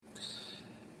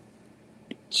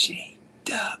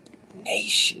J-Dub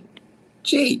Nation.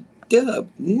 J-Dub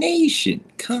Nation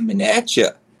coming at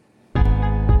ya.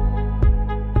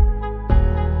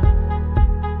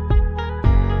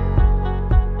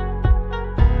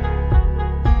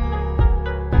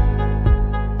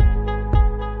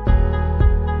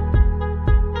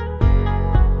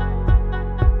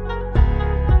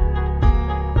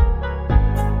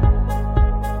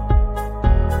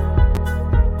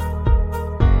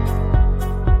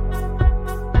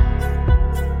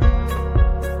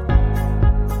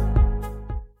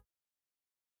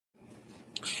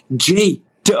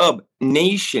 J-Dub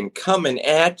Nation coming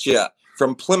at ya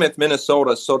from Plymouth,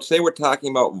 Minnesota. So today we're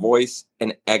talking about voice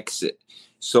and exit.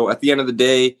 So at the end of the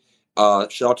day,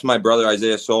 shout out to my brother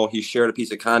Isaiah Soul. He shared a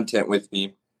piece of content with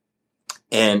me,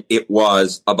 and it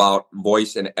was about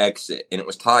voice and exit. And it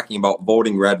was talking about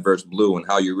voting red versus blue and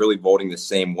how you're really voting the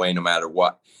same way no matter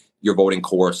what. You're voting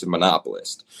coercive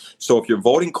monopolist. So if you're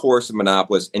voting coercive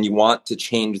monopolist and you want to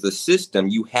change the system,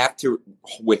 you have to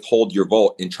withhold your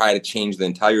vote and try to change the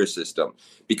entire system,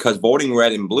 because voting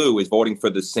red and blue is voting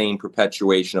for the same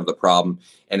perpetuation of the problem,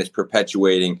 and it's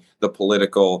perpetuating the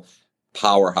political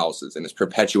powerhouses, and it's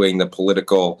perpetuating the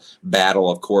political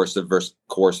battle of coercive versus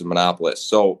coercive monopolists.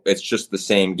 So it's just the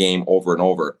same game over and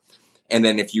over. And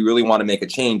then if you really want to make a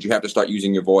change, you have to start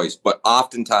using your voice. But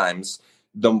oftentimes,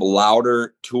 the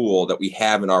louder tool that we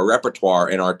have in our repertoire,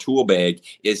 in our tool bag,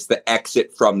 is the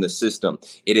exit from the system.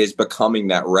 It is becoming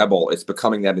that rebel. It's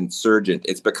becoming that insurgent.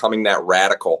 It's becoming that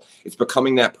radical. It's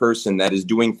becoming that person that is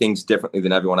doing things differently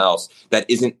than everyone else, that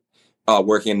isn't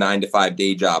working a 9-to-5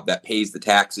 day job, that pays the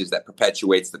taxes, that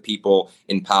perpetuates the people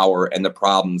in power and the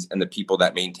problems and the people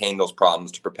that maintain those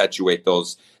problems to perpetuate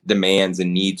those demands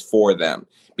and needs for them.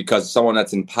 Because someone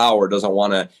that's in power doesn't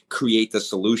want to create the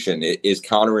solution. It is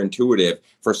counterintuitive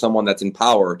for someone that's in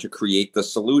power to create the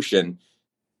solution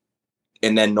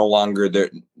and then no longer they're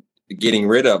getting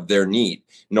rid of their need,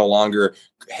 no longer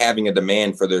having a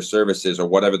demand for their services or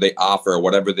whatever they offer, or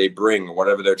whatever they bring, or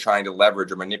whatever they're trying to leverage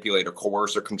or manipulate or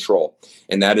coerce or control.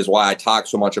 And that is why I talk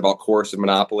so much about coercive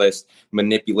monopolists,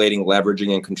 manipulating,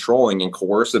 leveraging, and controlling, and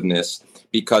coerciveness,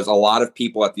 because a lot of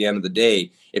people at the end of the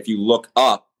day, if you look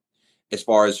up as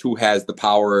far as who has the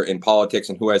power in politics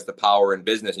and who has the power in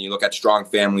business, and you look at strong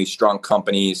families, strong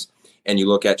companies, and you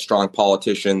look at strong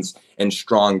politicians and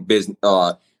strong business,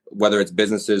 whether it's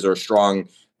businesses or strong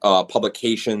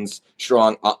publications,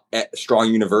 strong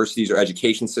universities or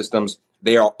education systems,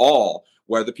 they are all,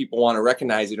 whether people want to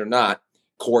recognize it or not,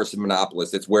 coercive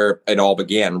monopolists. It's where it all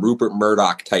began. Rupert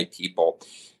Murdoch type people.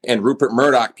 And Rupert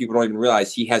Murdoch, people don't even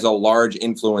realize he has a large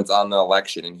influence on the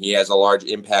election, and he has a large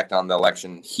impact on the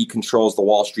election. He controls the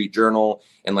Wall Street Journal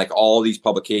and like all these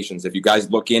publications. If you guys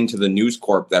look into the News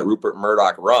Corp that Rupert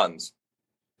Murdoch runs,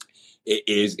 it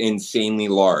is insanely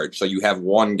large. So you have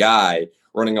one guy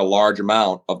running a large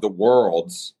amount of the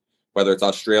world's, whether it's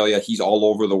Australia, he's all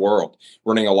over the world,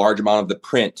 running a large amount of the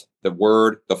print, the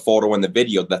word, the photo, and the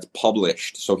video that's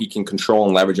published. So he can control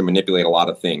and leverage and manipulate a lot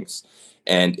of things.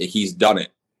 And he's done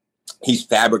it. He's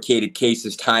fabricated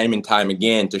cases time and time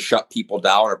again to shut people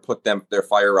down or put their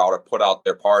fire out or put out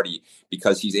their party,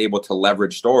 because he's able to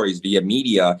leverage stories via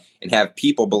media and have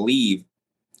people believe,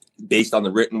 based on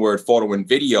the written word, photo, and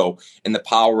video, and the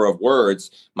power of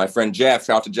words. My friend Jeff,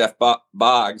 shout out to Jeff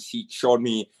Boggs, he showed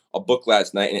me a book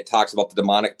last night, and it talks about the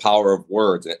demonic power of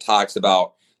words, and it talks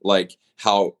about like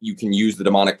how you can use the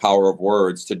demonic power of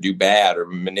words to do bad or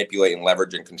manipulate and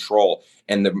leverage and control.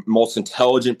 And the most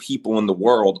intelligent people in the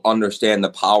world understand the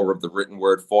power of the written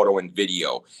word, photo, and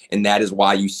video. And that is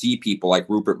why you see people like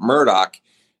Rupert Murdoch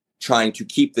trying to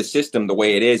keep the system the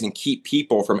way it is and keep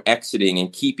people from exiting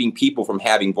and keeping people from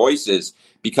having voices.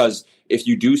 Because if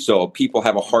you do so, people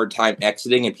have a hard time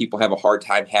exiting and people have a hard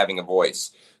time having a voice.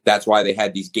 That's why they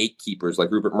had these gatekeepers like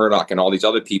Rupert Murdoch and all these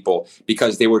other people,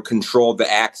 because they would control the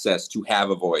access to have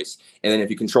a voice. And then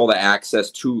if you control the access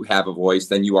to have a voice,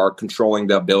 then you are controlling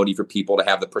the ability for people to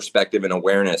have the perspective and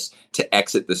awareness to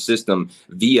exit the system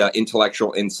via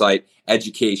intellectual insight,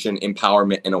 education,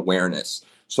 empowerment, and awareness.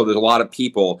 So there's a lot of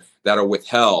people that are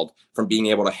withheld from being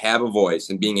able to have a voice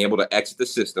and being able to exit the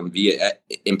system via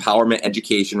empowerment,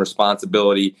 education,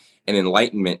 responsibility, and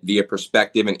enlightenment via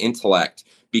perspective and intellect,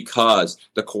 because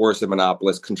the coercive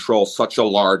monopolists control such a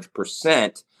large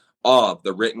percent of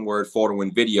the written word, photo,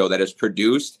 and video that is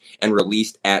produced and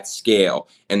released at scale.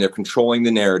 And they're controlling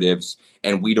the narratives,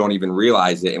 and we don't even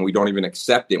realize it, and we don't even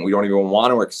accept it, and we don't even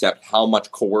want to accept how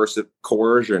much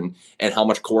coercion and how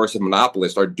much coercive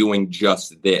monopolists are doing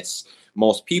just this.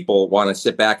 Most people want to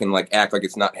sit back and like act like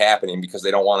it's not happening because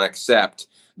they don't want to accept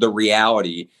the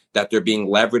reality that they're being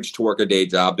leveraged to work a day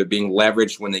job. They're being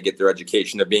leveraged when they get their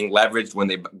education. They're being leveraged when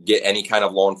they get any kind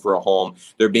of loan for a home.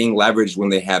 They're being leveraged when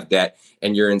they have debt.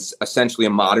 And you're essentially a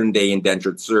modern day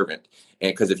indentured servant.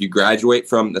 And because if you graduate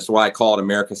from, that's why I call it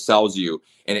America Sells You.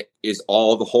 And it is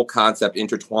all the whole concept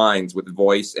intertwines with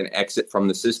voice and exit from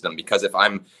the system. Because if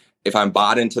I'm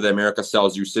bought into the America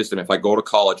Sells You system, if I go to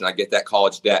college and I get that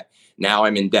college debt, now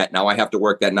I'm in debt. Now I have to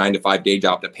work that 9-to-5 day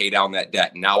job to pay down that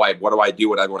debt. Now what do I do?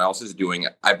 What everyone else is doing?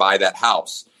 I buy that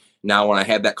house. Now, when I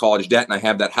have that college debt and I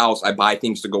have that house, I buy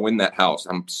things to go in that house.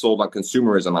 I'm sold on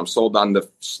consumerism. I'm sold on the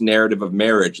narrative of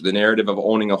marriage, the narrative of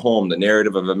owning a home, the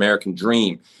narrative of American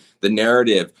dream. The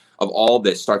narrative of all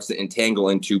this starts to entangle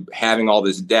into having all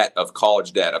this debt of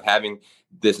college debt, of having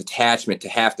this attachment to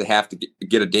have to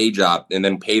get a day job and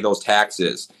then pay those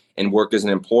taxes and work as an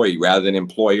employee rather than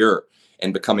employer,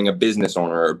 and becoming a business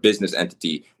owner or a business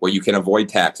entity where you can avoid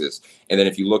taxes. And then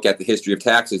if you look at the history of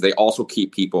taxes, they also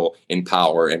keep people in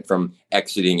power and from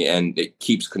exiting, and it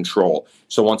keeps control.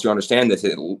 So once you understand this,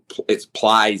 it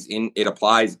applies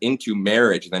into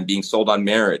marriage and then being sold on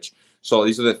marriage. So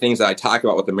these are the things that I talk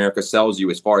about with America Sells You,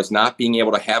 as far as not being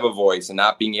able to have a voice and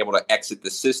not being able to exit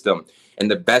the system. And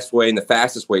the best way and the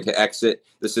fastest way to exit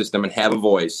the system and have a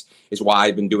voice is why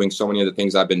I've been doing so many of the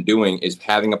things I've been doing, is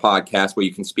having a podcast where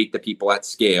you can speak to people at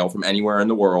scale from anywhere in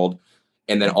the world.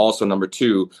 And then also, number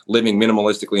 2, living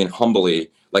minimalistically and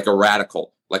humbly like a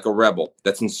radical, like a rebel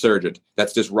that's insurgent,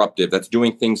 that's disruptive, that's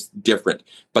doing things different.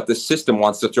 But the system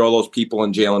wants to throw those people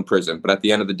in jail and prison. But at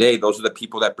the end of the day, those are the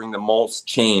people that bring the most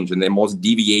change and the most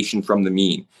deviation from the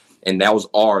mean. And those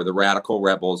are the radical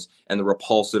rebels and the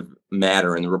repulsive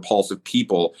matter and the repulsive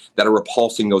people that are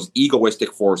repulsing those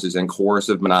egoistic forces and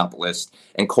coercive monopolists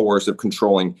and coercive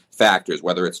controlling factors,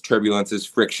 whether it's turbulences,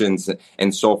 frictions,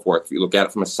 and so forth, if you look at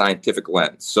it from a scientific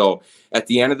lens. So at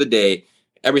the end of the day,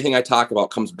 everything I talk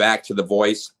about comes back to the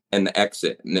voice and the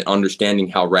exit, and the understanding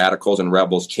how radicals and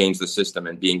rebels change the system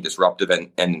and being disruptive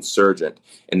and insurgent.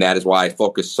 And that is why I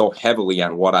focus so heavily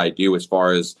on what I do as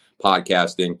far as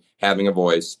podcasting, having a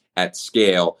voice at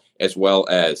scale, as well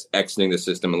as exiting the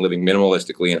system and living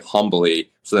minimalistically and humbly,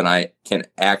 so that I can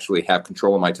actually have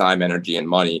control of my time, energy, and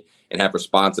money, and have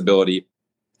responsibility,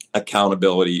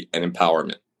 accountability, and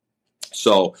empowerment.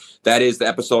 So that is the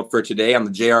episode for today on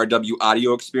the Jrdubuuu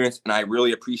Audio Experience, and I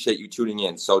really appreciate you tuning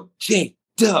in. So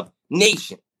J-Dub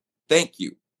Nation, thank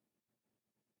you.